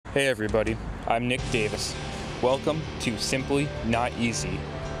Hey everybody, I'm Nick Davis. Welcome to Simply Not Easy,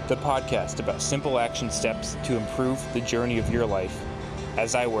 the podcast about simple action steps to improve the journey of your life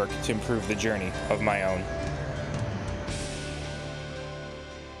as I work to improve the journey of my own.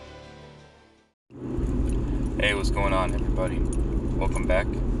 Hey, what's going on everybody? Welcome back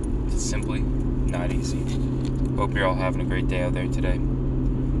to Simply Not Easy. Hope you're all having a great day out there today.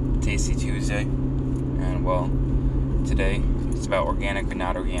 Tasty Tuesday, and well, today it's about organic or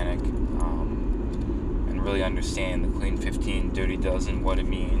not organic, and really understand the Clean 15 Dirty Dozen, what it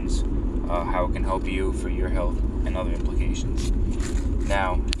means, how it can help you for your health, and other implications.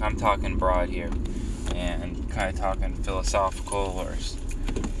 Now, if I'm talking broad here, and kind of talking philosophical, or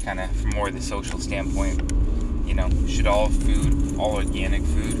kind of from more the social standpoint, should all organic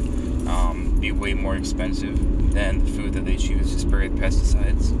food, be way more expensive than the food that they choose to spray with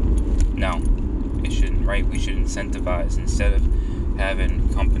pesticides? No, it shouldn't, right? We should incentivize, instead of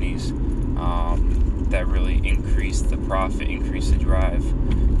having companies that really increase the profit, increase the drive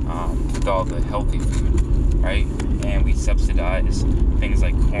with all the healthy food, right? And we subsidize things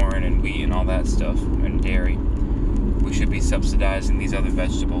like corn and wheat and all that stuff, and dairy. We should be subsidizing these other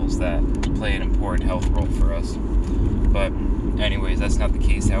vegetables that play an important health role for us. But anyways, that's not the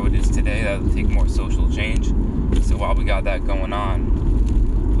case how it is today. That will take more social change. So while we got that going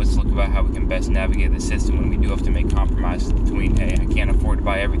on, let's look about how we can best navigate the system when we do have to make compromises between, hey, I can't afford to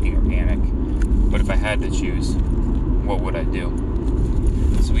buy everything organic, but if I had to choose, what would I do?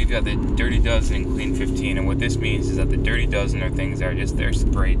 So we've got the Dirty Dozen and Clean 15, and what this means is that the Dirty Dozen are things that are they're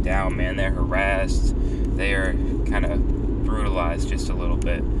sprayed down, man. They're harassed. They are kind of brutalized just a little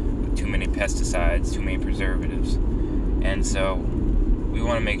bit with too many pesticides, too many preservatives. And so we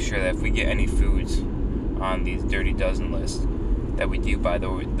want to make sure that if we get any foods on these Dirty Dozen lists, that we do buy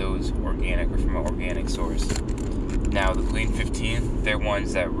those organic or from an organic source. Now, the Clean 15, they're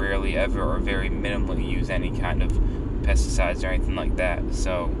ones that rarely ever or very minimally use any kind of pesticides or anything like that.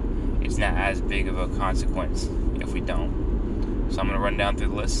 So it's not as big of a consequence if we don't. So I'm going to run down through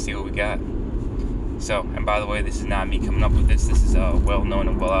the list and see what we got. So, and by the way, this is not me coming up with this. This is well known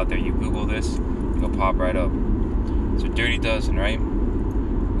and well out there. You Google this, it'll pop right up. So Dirty Dozen, right?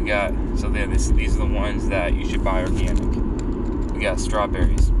 We got, so these are the ones that you should buy organic. We got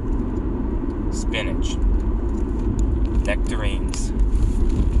strawberries, spinach, nectarines,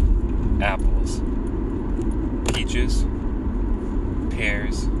 apples, peaches,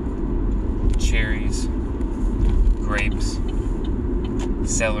 pears, cherries, grapes,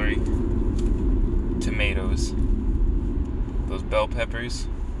 celery, tomatoes, those bell peppers,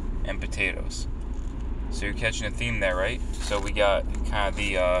 and potatoes. So you're catching a theme there, right? So we got kind of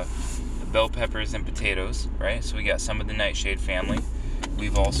the bell peppers and potatoes, right? So we got some of the nightshade family.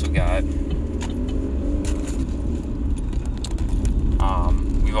 We've also got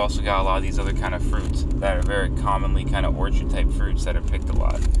a lot of these other kind of fruits that are very commonly kind of orchard type fruits that are picked a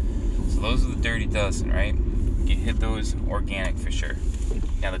lot. So those are the Dirty Dozen, right? You hit those organic for sure.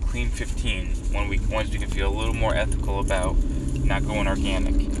 Now the Clean 15, ones we can feel a little more ethical about not going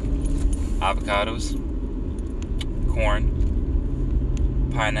organic. Avocados, corn,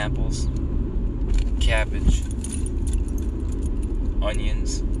 pineapples, cabbage,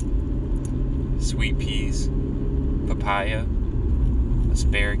 onions, sweet peas, papaya,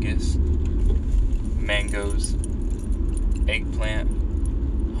 asparagus, mangoes, eggplant,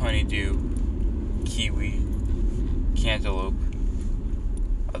 honeydew, kiwi, cantaloupe,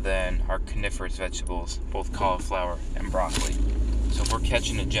 then our coniferous vegetables, both cauliflower and broccoli. So if we're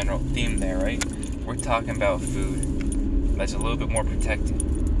catching a general theme there, right? We're talking about food that's a little bit more protected.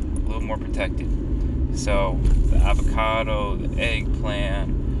 So the avocado, the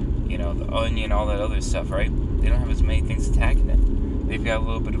eggplant, the onion, all that other stuff, right? They don't have as many things attacking it. They've got a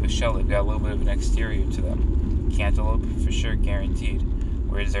little bit of a shell, they've got a little bit of an exterior to them. Cantaloupe, for sure, guaranteed,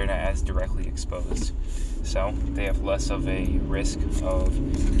 whereas they're not as directly exposed. So they have less of a risk of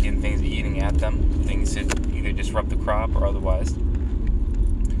getting things eating at them, things that either disrupt the crop or otherwise.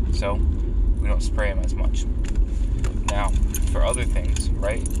 So we don't spray them as much. Now, for other things,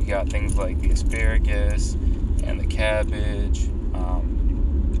 right, you got things like the asparagus and the cabbage,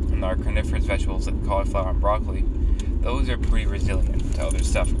 and our coniferous vegetables like cauliflower and broccoli. Those are pretty resilient to other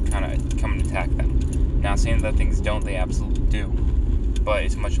stuff kind of come and attack them. Not saying that things don't, they absolutely do, but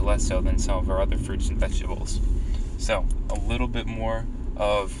it's much less so than some of our other fruits and vegetables. So a little bit more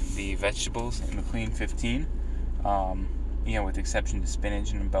of the vegetables in the Clean 15, with the exception to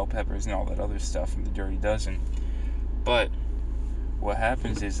spinach and bell peppers and all that other stuff in the Dirty Dozen. But what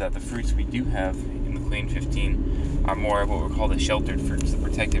happens is that the fruits we do have in the Clean 15 are more of what we call the sheltered fruits, the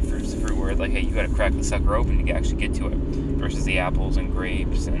protected fruits, the fruit where, like, hey, you gotta crack the sucker open to actually get to it, versus the apples and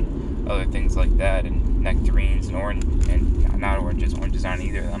grapes and other things like that, and nectarines and not oranges. Oranges aren't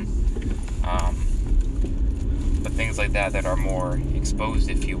either of them. But things like that are more exposed,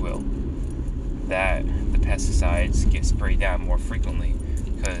 if you will, that the pesticides get sprayed down more frequently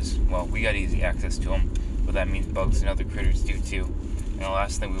because, well, we got easy access to them, but that means bugs and other critters do too. And the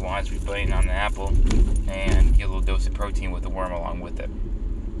last thing we want is to be biting on an apple and get a little dose of protein with the worm along with it.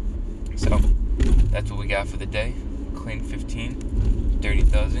 So that's what we got for the day. Clean 15, Dirty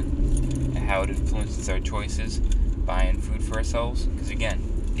Dozen, and how it influences our choices buying food for ourselves. Because again,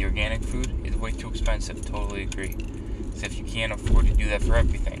 the organic food is way too expensive. Totally agree. So if you can't afford to do that for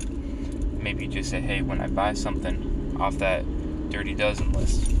everything, maybe just say, hey, when I buy something off that Dirty Dozen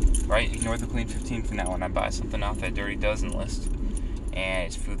list, right? Ignore the Clean 15 for now. When I buy something off that Dirty Dozen list and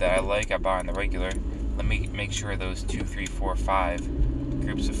it's food that I like, I buy on the regular, let me make sure those 2, 3, 4, 5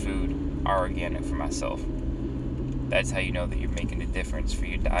 groups of food are organic for myself. That's how you know that you're making a difference for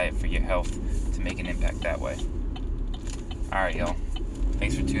your diet, for your health, to make an impact that way. Alright, y'all.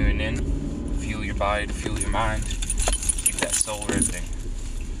 Thanks for tuning in. Fuel your body to fuel your mind. Keep that soul riveting.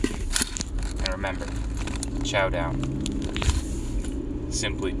 And remember, chow down.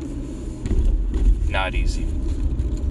 Simply not easy.